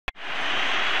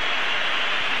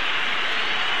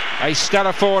A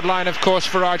stellar forward line, of course,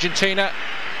 for Argentina,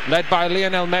 led by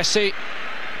Lionel Messi.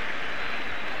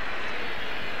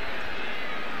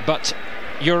 But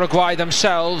Uruguay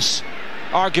themselves,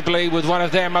 arguably with one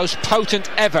of their most potent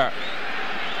ever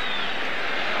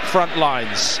front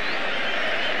lines.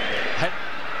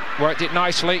 Worked it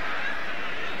nicely.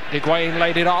 Higuain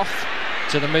laid it off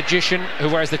to the magician who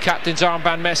wears the captain's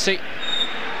armband, Messi.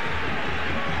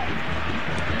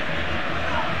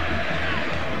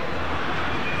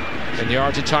 In the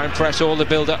Argentine press, all the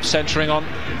build-up centering on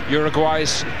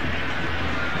Uruguay's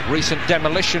recent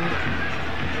demolition.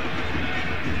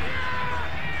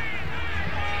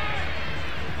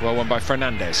 Well won by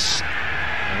Fernandez.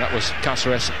 And that was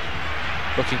Cáceres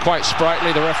looking quite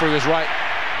sprightly. The referee was right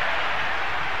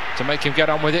to make him get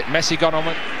on with it. Messi got on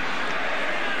with it.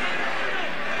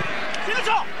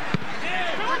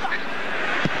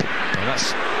 And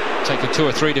that's taken 2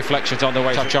 or 3 deflections on the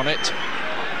way. Touch on it.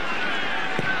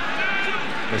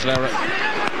 Muslera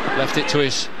left it to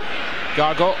his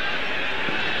Gago.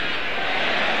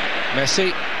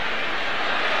 Messi.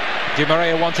 Di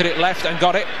Maria wanted it left and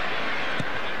got it.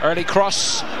 Early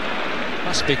cross.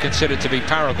 Must be considered to be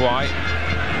Paraguay.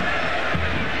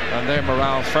 And their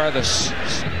morale furthest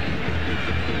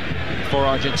before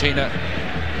Argentina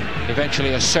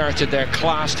eventually asserted their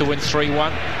class to win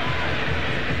 3-1.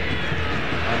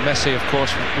 And Messi, of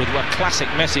course, with a classic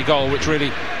Messi goal which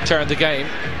really turned the game.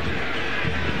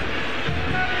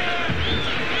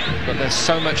 But they're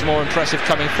so much more impressive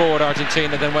coming forward,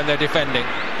 Argentina, than when they're defending.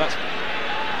 That's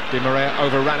Di Maria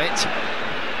overran it.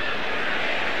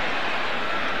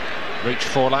 Reached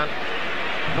Forlan.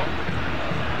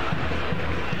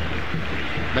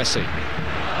 Messi.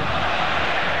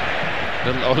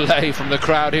 Little olé from the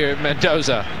crowd here at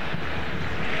Mendoza.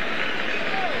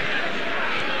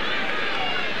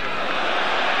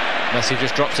 Messi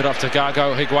just drops it off to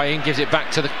Gago. Higuain gives it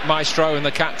back to the maestro and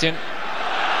the captain.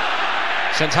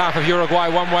 Sends half of Uruguay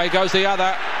one way, goes the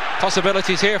other.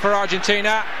 Possibilities here for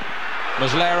Argentina.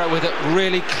 Muslera with a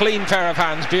really clean pair of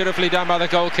hands, beautifully done by the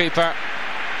goalkeeper.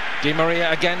 Di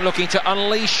Maria again looking to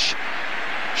unleash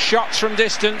shots from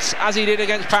distance, as he did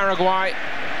against Paraguay.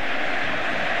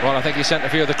 Well, I think he sent a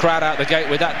few of the crowd out the gate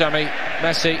with that dummy.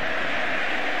 Messi.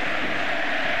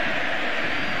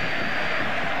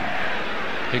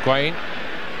 Higuain.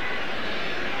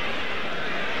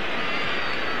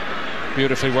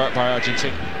 Beautifully worked by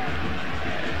Argentina.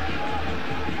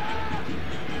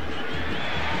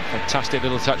 Fantastic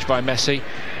little touch by Messi.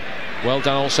 Well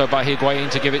done also by Higuain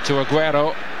to give it to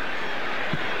Aguero.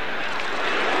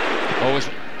 Always.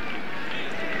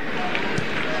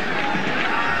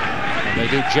 And they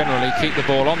do generally keep the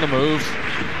ball on the move.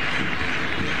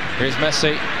 Here's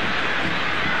Messi.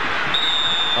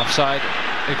 Offside.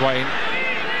 Higuain.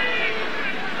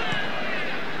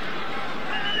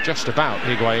 Just about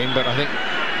Higuain, but I think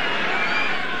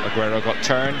Aguero got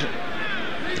turned.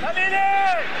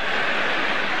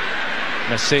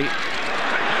 Messi,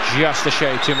 just a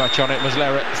shade too much on it.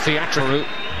 Muslera theatrical.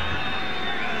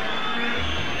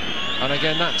 And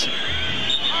again, that's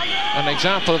an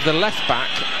example of the left back.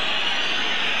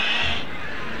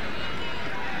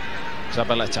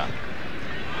 Zabaleta.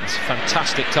 It's a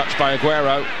fantastic touch by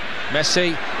Aguero.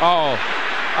 Messi. Oh.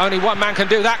 Only one man can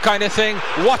do that kind of thing.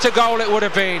 What a goal it would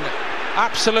have been.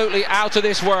 Absolutely out of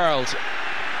this world.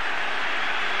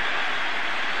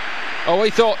 Oh,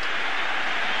 he thought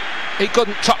he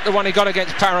couldn't top the one he got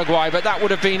against Paraguay, but that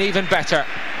would have been even better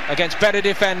against better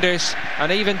defenders,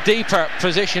 an even deeper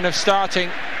position of starting.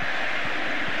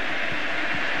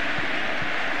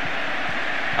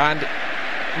 And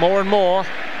more,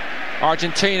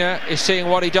 Argentina is seeing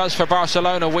what he does for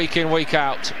Barcelona week in, week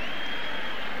out.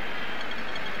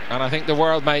 And I think the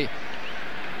world may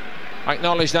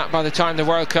acknowledge that by the time the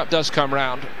World Cup does come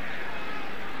round.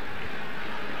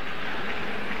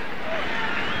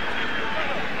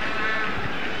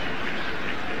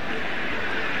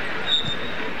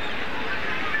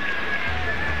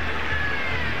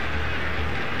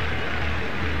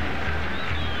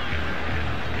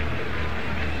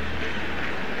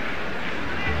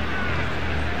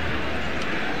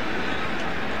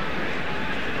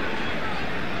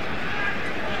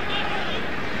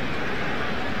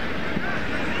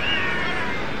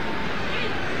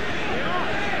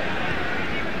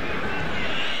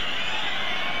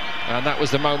 And that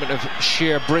was the moment of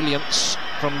sheer brilliance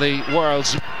from the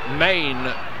world's main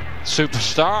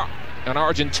superstar and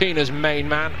Argentina's main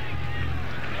man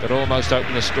that almost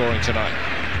opened the scoring tonight.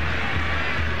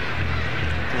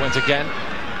 Once again,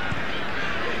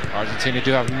 Argentina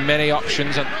do have many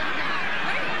options, and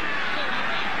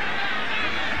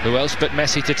who else but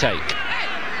Messi to take?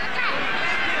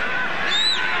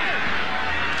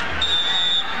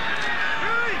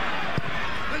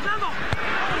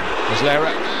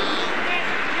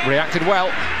 Muslera reacted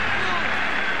well.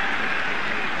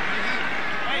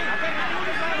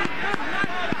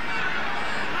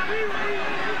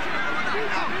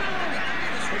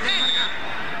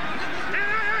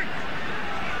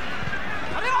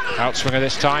 Outswinger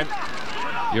this time.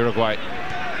 Uruguay,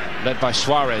 led by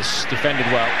Suarez, defended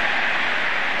well.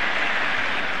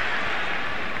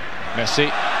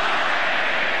 Messi.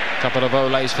 Couple of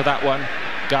olays for that one.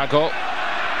 Gago.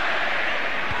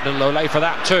 Little olay for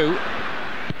that too.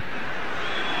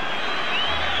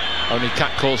 Only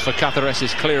cat calls for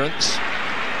Cáceres' clearance.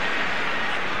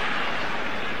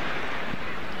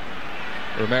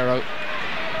 Romero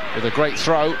with a great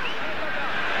throw.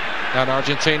 And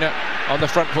Argentina on the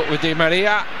front foot with Di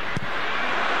Maria.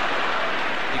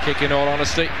 He kick in all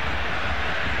honesty.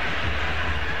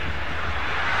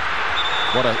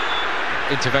 What a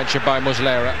intervention by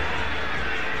Muslera.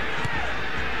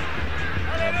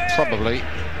 And probably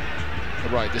the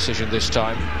right decision this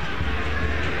time.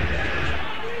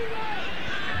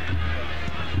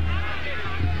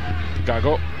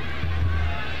 Gago.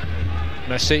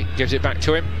 Messi gives it back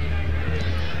to him.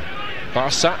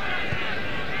 Barca.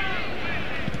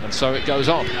 And so it goes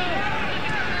on.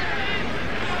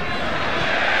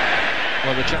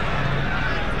 Well,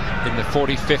 in the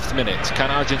 45th minute, can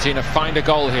Argentina find a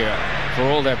goal here for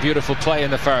all their beautiful play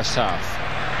in the first half?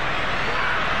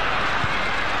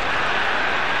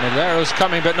 Molero's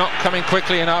coming, but not coming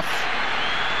quickly enough.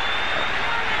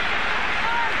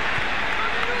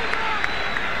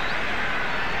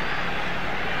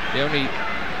 The only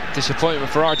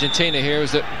disappointment for Argentina here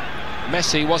is that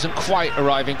Messi wasn't quite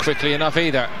arriving quickly enough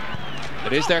either.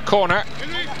 It is their corner.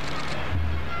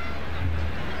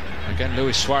 Again,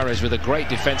 Luis Suarez with a great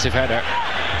defensive header.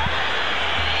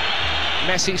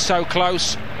 Messi so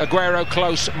close, Aguero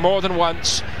close more than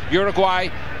once. Uruguay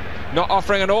not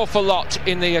offering an awful lot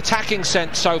in the attacking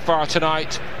sense so far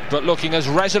tonight, but looking as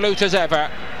resolute as ever.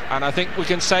 And I think we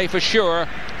can say for sure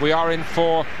we are in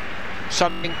for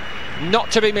something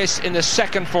not to be missed in the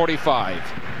second 45.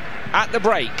 At the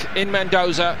break in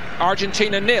Mendoza,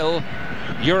 Argentina 0,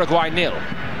 Uruguay 0.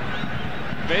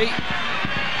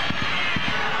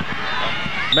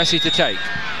 Messi to take.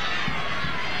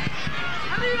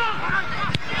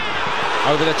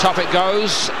 Over the top it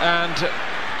goes, and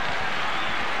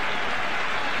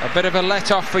a bit of a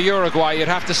let-off for Uruguay, you'd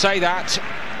have to say that,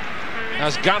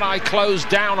 as Ganay closed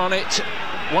down on it.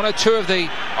 One or two of the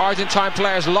Argentine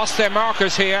players lost their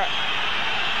markers here.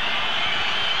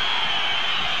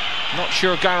 Not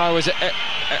sure Ganay was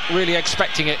really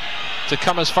expecting it to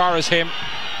come as far as him.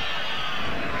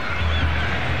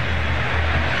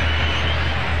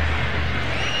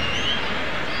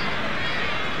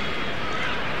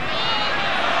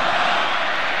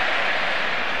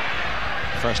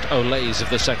 First olays of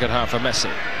the second half for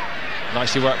Messi.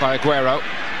 Nicely worked by Aguero.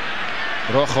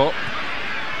 Rojo.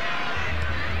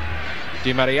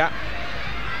 Di Maria.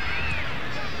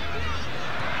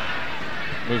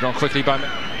 Moved on quickly by...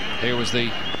 Here was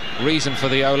the reason for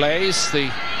the olays,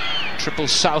 the triple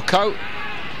salco.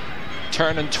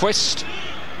 Turn and twist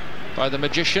by the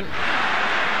magician.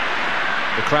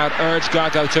 The crowd urged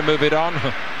Gago to move it on.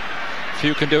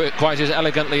 Few can do it quite as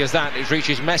elegantly as that. It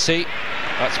reaches Messi.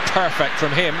 That's perfect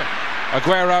from him.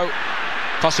 Aguero.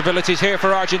 Possibilities here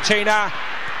for Argentina.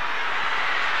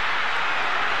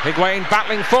 Higuain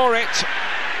battling for it.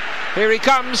 Here he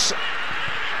comes.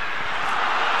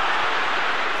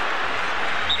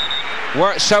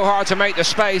 Worked so hard to make the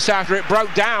space after it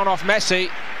broke down off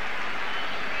Messi.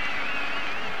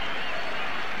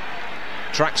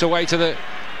 Tracks away to the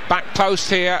back post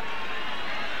here.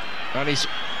 And he's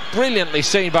brilliantly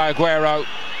seen by Aguero.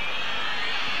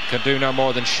 Can do no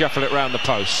more than shuffle it round the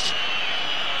post.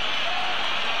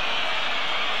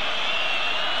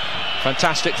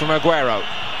 Fantastic from Aguero.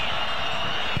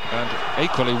 And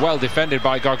equally well defended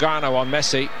by Gargano on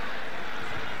Messi.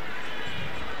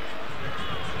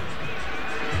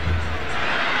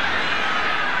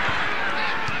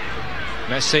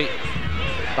 Messi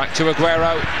back to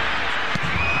Aguero.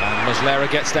 And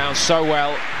Muslera gets down so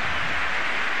well.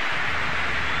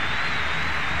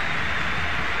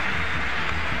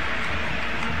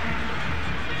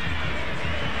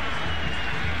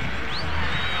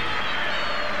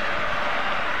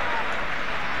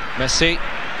 Messi,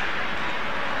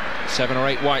 7 or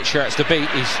 8 white shirts to beat.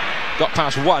 He's got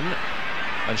past one,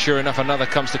 and sure enough another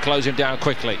comes to close him down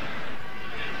quickly.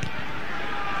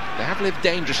 They have lived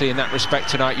dangerously in that respect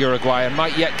tonight, Uruguay, and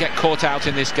might yet get caught out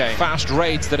in this game. Fast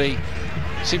raids that he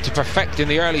seemed to perfect in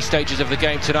the early stages of the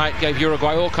game tonight gave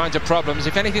Uruguay all kinds of problems.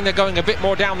 If anything, they're going a bit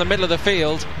more down the middle of the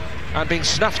field, and being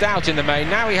snuffed out in the main.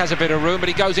 Now he has a bit of room, but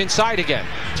he goes inside again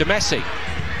to Messi,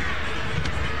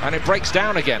 and it breaks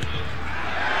down again.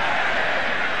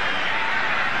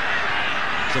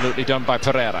 Absolutely done by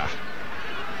Pereira.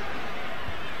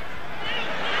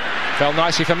 Fell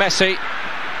nicely for Messi.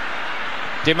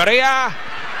 Di Maria.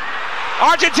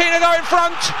 Argentina go in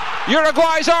front.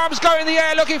 Uruguay's arms go in the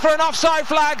air looking for an offside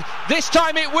flag. This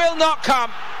time it will not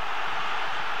come.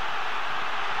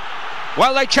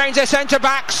 Well, they changed their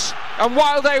centre-backs, and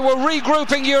while they were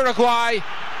regrouping Uruguay,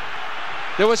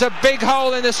 there was a big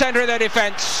hole in the centre of their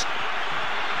defence.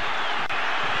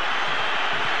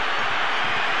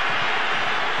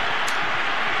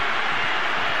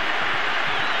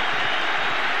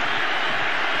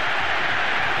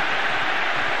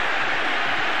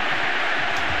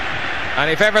 And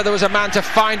if ever there was a man to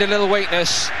find a little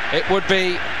weakness, it would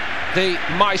be the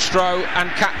maestro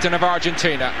and captain of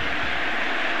Argentina.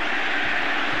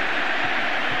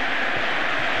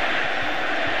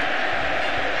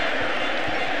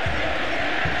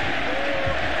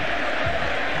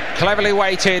 Cleverly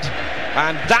weighted,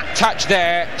 and that touch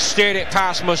there steered it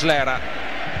past Muslera.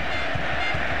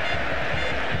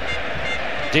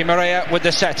 Di Maria with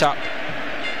the setup.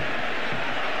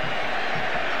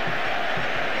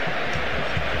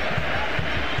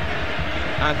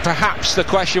 And perhaps the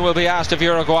question will be asked of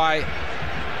Uruguay,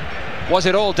 was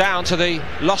it all down to the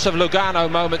loss of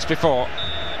Lugano moments before?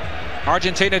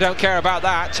 Argentina don't care about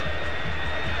that,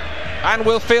 and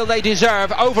will feel they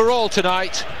deserve overall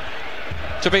tonight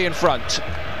to be in front.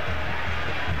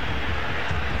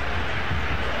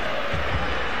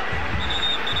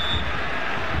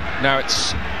 Now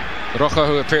it's Rojo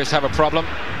who appears to have a problem.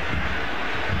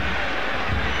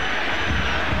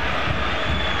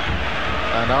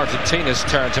 And Argentina's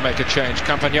turn to make a change.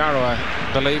 Campagnaro,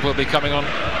 I believe, will be coming on.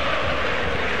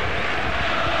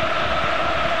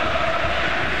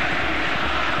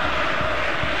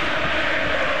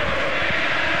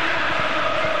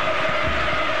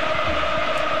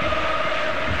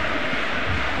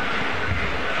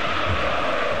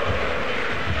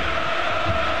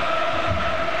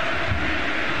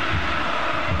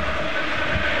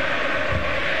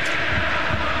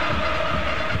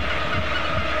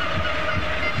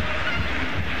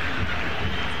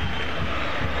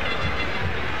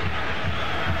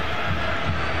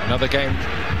 Another game,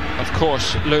 of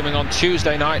course, looming on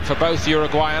Tuesday night for both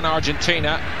Uruguay and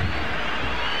Argentina.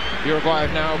 Uruguay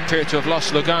have now appeared to have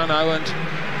lost Lugano, and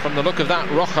from the look of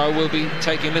that, Rojo will be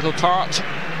taking little part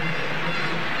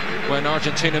when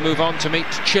Argentina move on to meet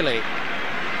Chile.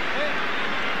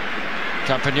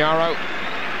 Campagnaro,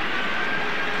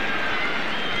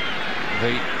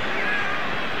 the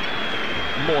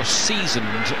more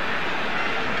seasoned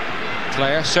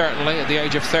player, certainly at the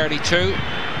age of 32.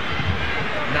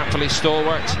 Napoli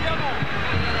stalwart.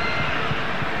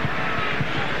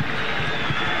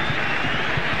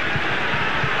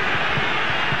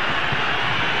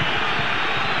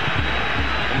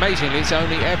 Amazingly, it's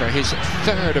only ever his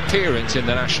third appearance in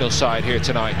the national side here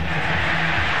tonight.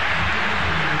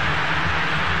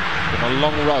 Been a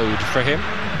long road for him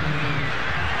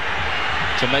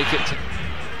to make it.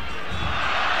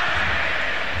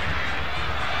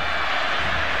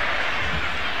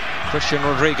 Christian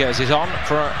Rodriguez is on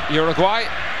for Uruguay.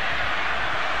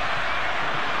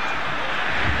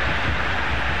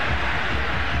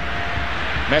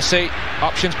 Messi,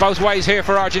 options both ways here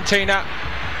for Argentina.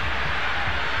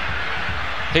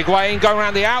 Higuain going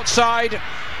around the outside.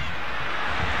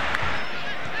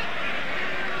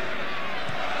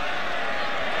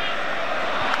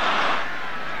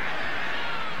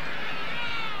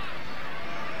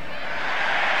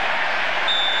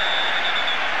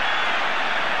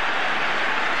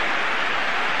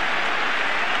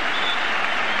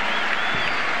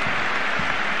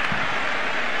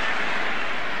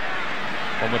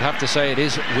 One would have to say it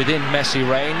is within Messi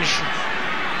range.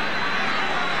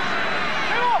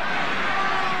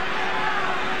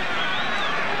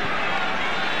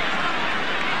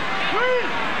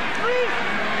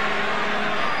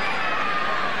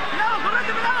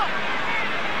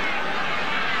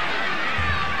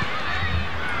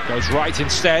 Goes right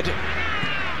instead. There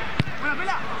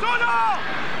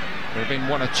have been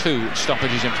one or two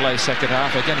stoppages in play second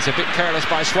half. Again, it's a bit careless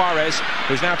by Suarez,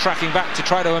 who's now tracking back to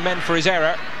try to amend for his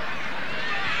error.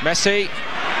 Messi,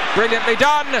 brilliantly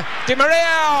done. Di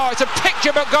Maria, it's a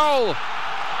picture-book goal.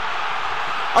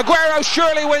 Aguero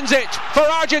surely wins it for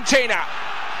Argentina.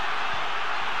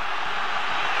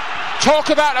 Talk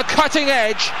about a cutting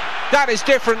edge. That is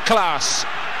different class.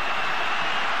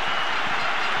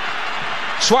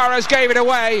 Suarez gave it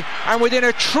away, and within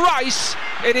a trice,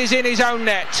 it is in his own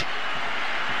net.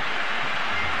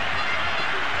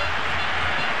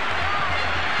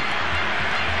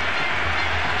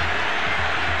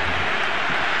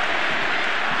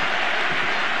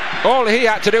 All he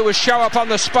had to do was show up on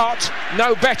the spot.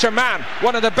 No better man,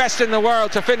 one of the best in the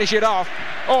world, to finish it off.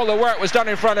 All the work was done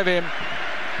in front of him.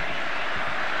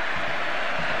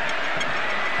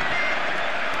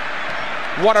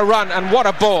 What a run and what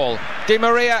a ball. Di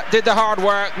Maria did the hard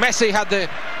work. Messi had the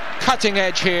cutting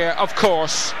edge here, of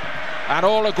course, and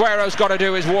all Aguero's got to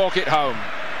do is walk it home.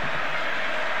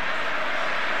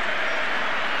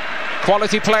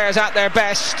 Quality players at their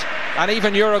best, and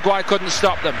even Uruguay couldn't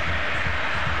stop them.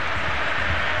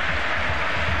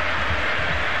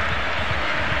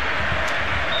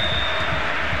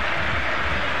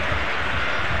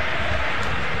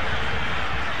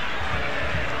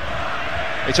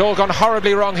 It's all gone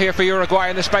horribly wrong here for Uruguay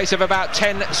in the space of about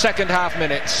 10 second half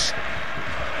minutes.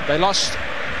 They lost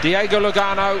Diego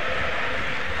Lugano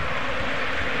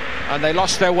and they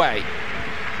lost their way.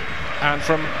 And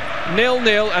from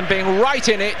 0-0 and being right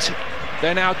in it,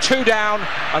 they're now 2 down,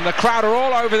 and the crowd are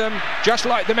all over them, just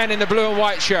like the men in the blue and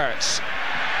white shirts.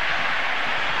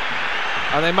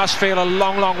 And they must feel a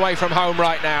long, long way from home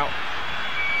right now.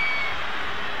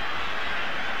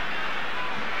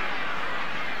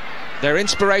 Their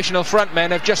inspirational front men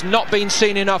have just not been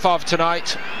seen enough of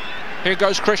tonight. Here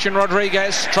goes Christian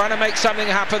Rodriguez, trying to make something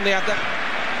happen.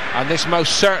 And this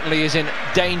most certainly is in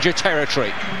danger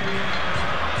territory.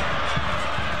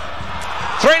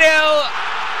 3-0.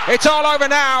 It's all over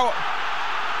now.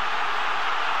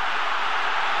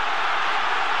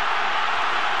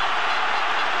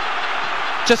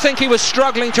 To think he was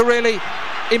struggling to really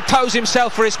impose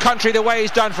himself for his country the way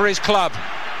he's done for his club.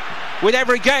 With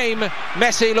every game,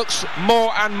 Messi looks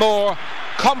more and more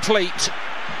complete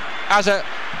as a,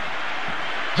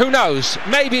 who knows,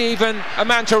 maybe even a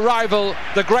man to rival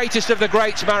the greatest of the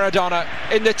greats, Maradona,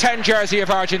 in the 10 jersey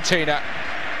of Argentina.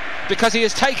 Because he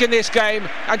has taken this game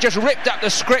and just ripped up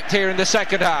the script here in the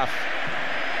second half.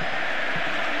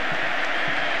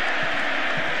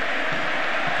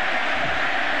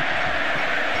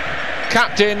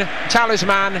 Captain,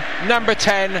 talisman, number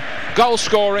 10, goal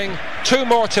scoring, 2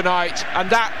 more tonight, and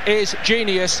that is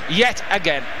genius yet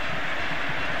again.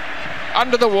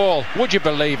 Under the wall, would you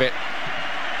believe it?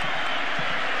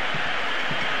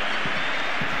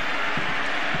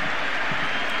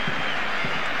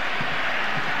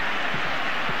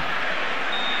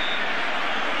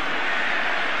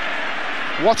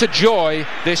 What a joy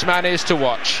this man is to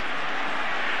watch.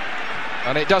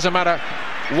 And it doesn't matter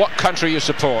what country you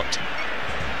support.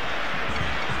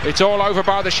 It's all over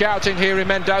by the shouting here in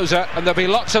Mendoza, and there'll be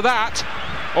lots of that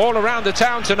all around the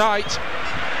town tonight.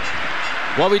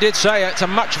 Well, we did say it's a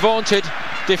much vaunted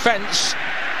defence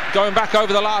going back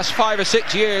over the last 5 or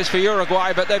 6 years for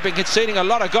Uruguay, but they've been conceding a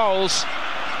lot of goals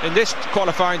in this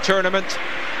qualifying tournament.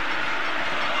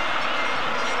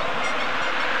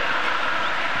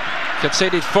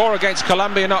 Conceded 4 against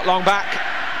Colombia not long back.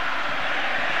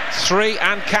 3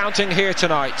 and counting here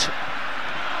tonight.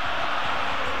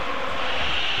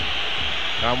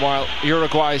 And while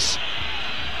Uruguay's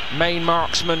main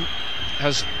marksman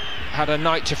has had a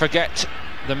night to forget,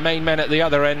 the main men at the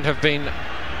other end have been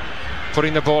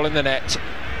putting the ball in the net.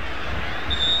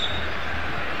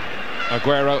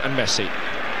 Aguero and Messi.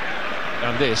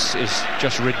 And this is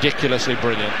just ridiculously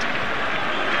brilliant.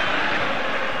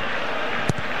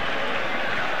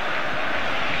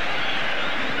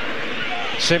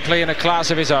 Simply in a class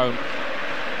of his own.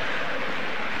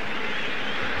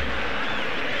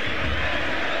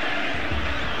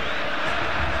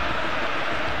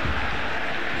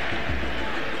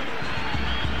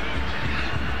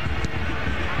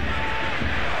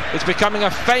 It's becoming a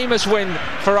famous win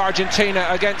for Argentina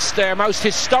against their most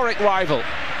historic rival.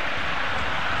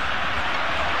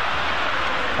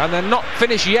 And they're not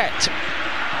finished yet.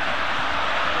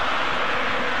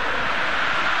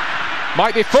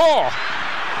 Might be 4.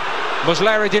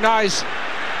 Muslera denies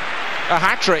a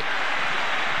hat-trick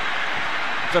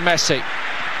for Messi.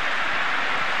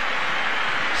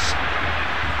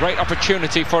 Great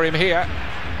opportunity for him here.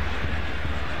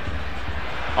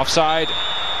 Offside.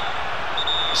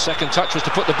 Second touch was to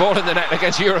put the ball in the net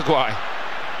against Uruguay.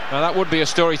 Now that would be a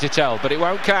story to tell, but it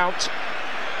won't count.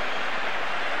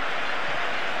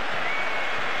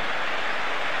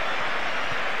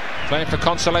 Playing for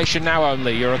consolation now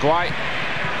only, Uruguay.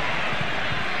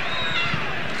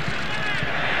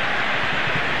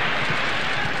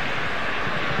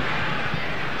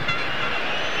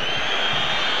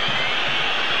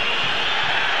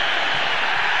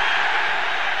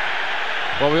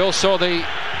 Well, we all saw the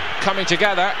coming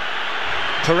together.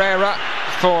 Pereira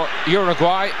for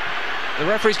Uruguay. The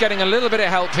referee's getting a little bit of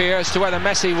help here as to whether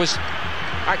Messi was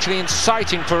actually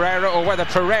inciting Pereira or whether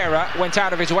Pereira went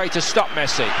out of his way to stop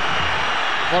Messi.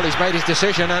 Well, he's made his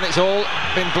decision and it's all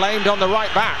been blamed on the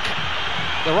right back.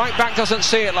 The right back doesn't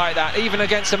see it like that, even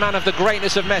against a man of the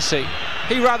greatness of Messi.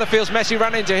 He rather feels Messi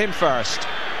ran into him first.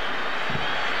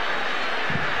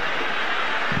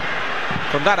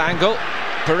 From that angle,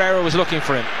 Pereira was looking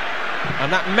for him.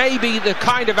 And that may be the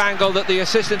kind of angle that the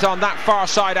assistant on that far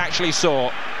side actually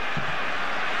saw.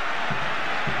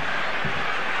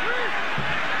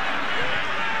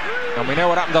 And we know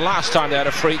what happened the last time they had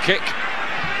a free kick.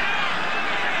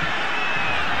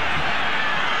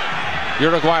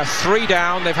 Uruguay are 3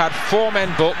 down, they've had 4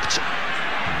 men booked.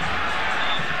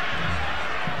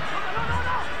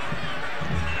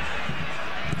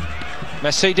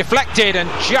 Messi deflected and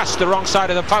just the wrong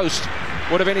side of the post.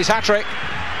 Would have been his hat-trick.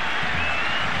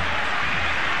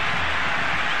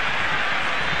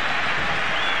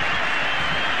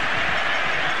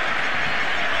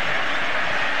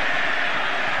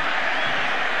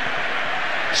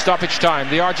 Stoppage time.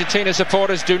 The Argentina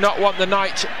supporters do not want the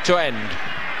night to end.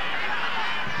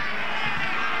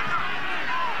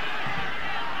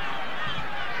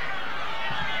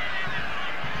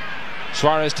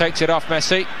 Suarez takes it off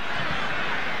Messi.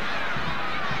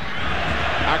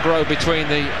 Aggro between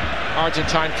the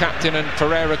Argentine captain and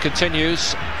Pereira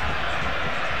continues.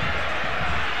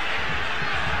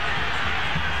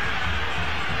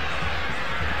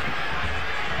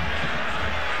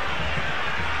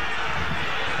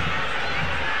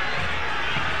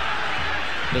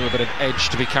 A little bit of edge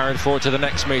to be carried forward to the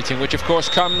next meeting, which of course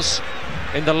comes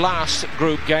in the last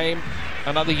group game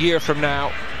another year from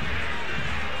now.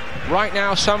 Right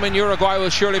now, some in Uruguay will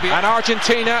surely be. And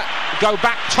Argentina go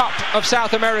back top of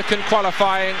South American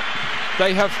qualifying.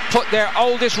 They have put their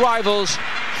oldest rivals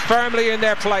firmly in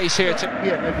their place here.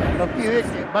 Bien, nos pide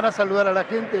que van a saludar a la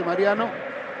gente, Mariano.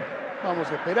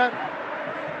 Vamos a esperar.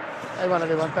 Ahí van a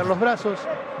levantar los brazos.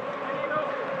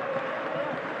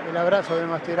 El abrazo de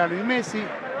Mascherano y Messi.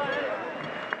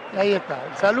 Y ahí está,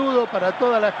 el saludo para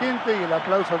toda la gente y el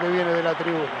aplauso que viene de la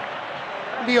tribuna.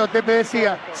 Lío, te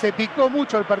decía, ¿se picó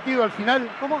mucho el partido al final?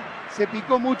 ¿Cómo? ¿Se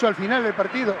picó mucho al final el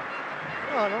partido?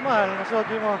 No, normal, nosotros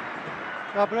tuvimos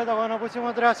la pelota cuando nos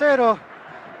pusimos 3-0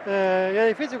 y es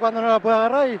difícil cuando no la puede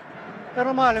agarrar y es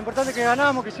normal, lo importante es que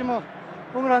ganamos, que hicimos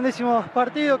un grandísimo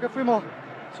partido, que fuimos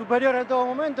superiores en todo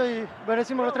momento y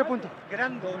merecimos los 3 puntos.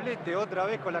 Gran doblete otra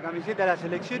vez con la camiseta de la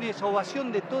selección y esa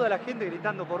ovación de toda la gente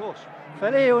gritando por vos.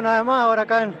 Feliz una vez más ahora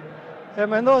acá en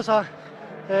Mendoza,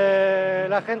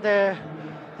 la gente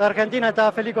de Argentina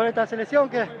está feliz con esta selección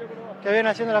que viene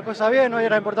haciendo las cosas bien. Hoy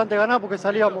era importante ganar porque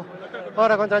salíamos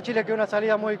ahora contra Chile, que es una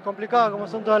salida muy complicada como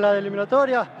son todas las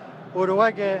eliminatorias.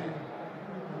 Uruguay que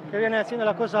viene haciendo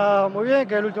las cosas muy bien,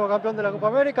 que es el último campeón de la Copa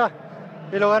América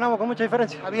y lo ganamos con mucha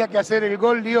diferencia. ¿Había que hacer el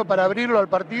gol, Lío, para abrirlo al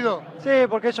partido? Sí,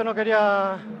 porque ellos no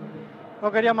quería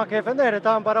más que defender,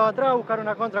 estaban parados atrás, buscar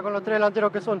una contra con los 3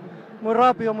 delanteros que son muy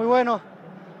rápidos, muy buenos.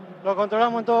 Lo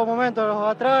controlamos en todo momento los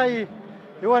atrás y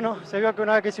bueno, se vio que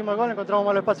una vez que hicimos el gol encontramos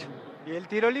más espacio. Y el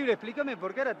tiro libre, explícame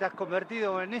por qué ahora te has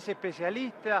convertido en ese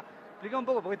especialista. Explica un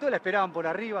poco, porque todos la esperaban por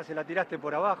arriba, se la tiraste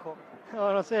por abajo.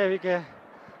 No sé, vi que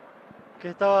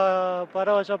estaba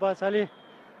parado ya para salir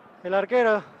el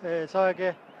arquero,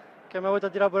 sabe que me gusta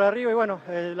tirar por arriba y bueno,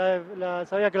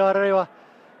 sabía que la barrera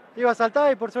iba a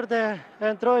saltar y por suerte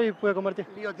entró y pude convertir.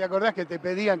 Lío, ¿te acordás que te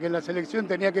pedían que en la selección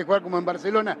tenía que jugar como en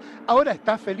Barcelona? ¿Ahora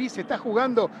estás feliz? ¿Estás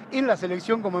jugando en la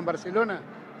selección como en Barcelona?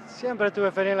 Siempre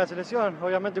estuve feliz en la selección.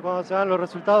 Obviamente cuando se dan los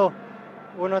resultados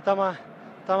uno está más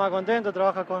contento,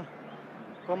 trabaja con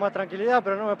más tranquilidad,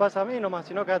 pero no me pasa a mí nomás,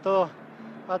 sino que a todo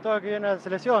el que viene a la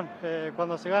selección.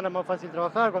 Cuando se gana es más fácil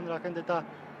trabajar, cuando la gente está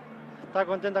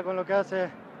contenta con lo que hace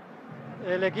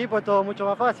el equipo es todo mucho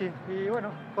más fácil. Y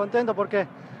bueno, contento porque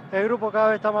el grupo cada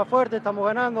vez está más fuerte, estamos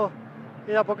ganando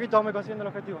y de a poquito vamos consiguiendo el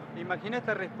objetivo. Imagina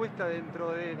esta respuesta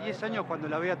dentro de 10 años cuando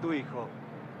la vea tu hijo.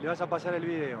 Le vas a pasar el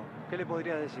video. ¿Qué le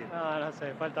podrías decir? No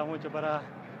sé, falta mucho para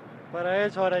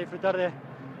eso, ahora disfrutar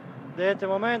de este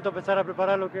momento, empezar a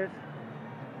preparar lo que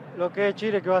es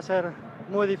Chile, que va a ser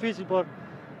muy difícil por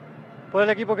el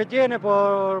equipo que tiene,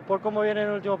 por cómo viene en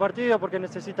el último partido, porque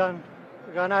necesitan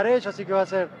ganar ellos, así que va a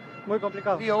ser muy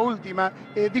complicado. Lío, última,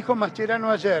 dijo Mascherano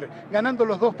ayer, ganando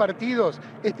los 2 partidos,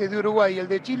 este de Uruguay y el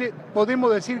de Chile,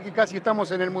 podemos decir que casi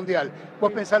estamos en el Mundial.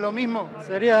 ¿Vos pensás lo mismo?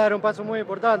 Sería dar un paso muy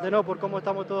importante, ¿no? Por cómo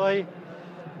estamos todos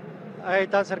ahí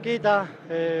tan cerquita.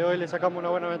 Hoy le sacamos una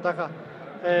buena ventaja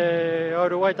a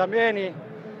Uruguay también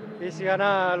y si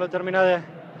gana lo termina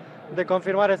de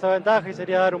confirmar esa ventaja y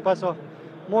sería dar un paso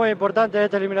muy importante en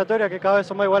esta eliminatoria que cada vez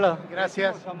son más igualadas.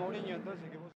 Gracias. A Mourinho,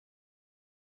 entonces,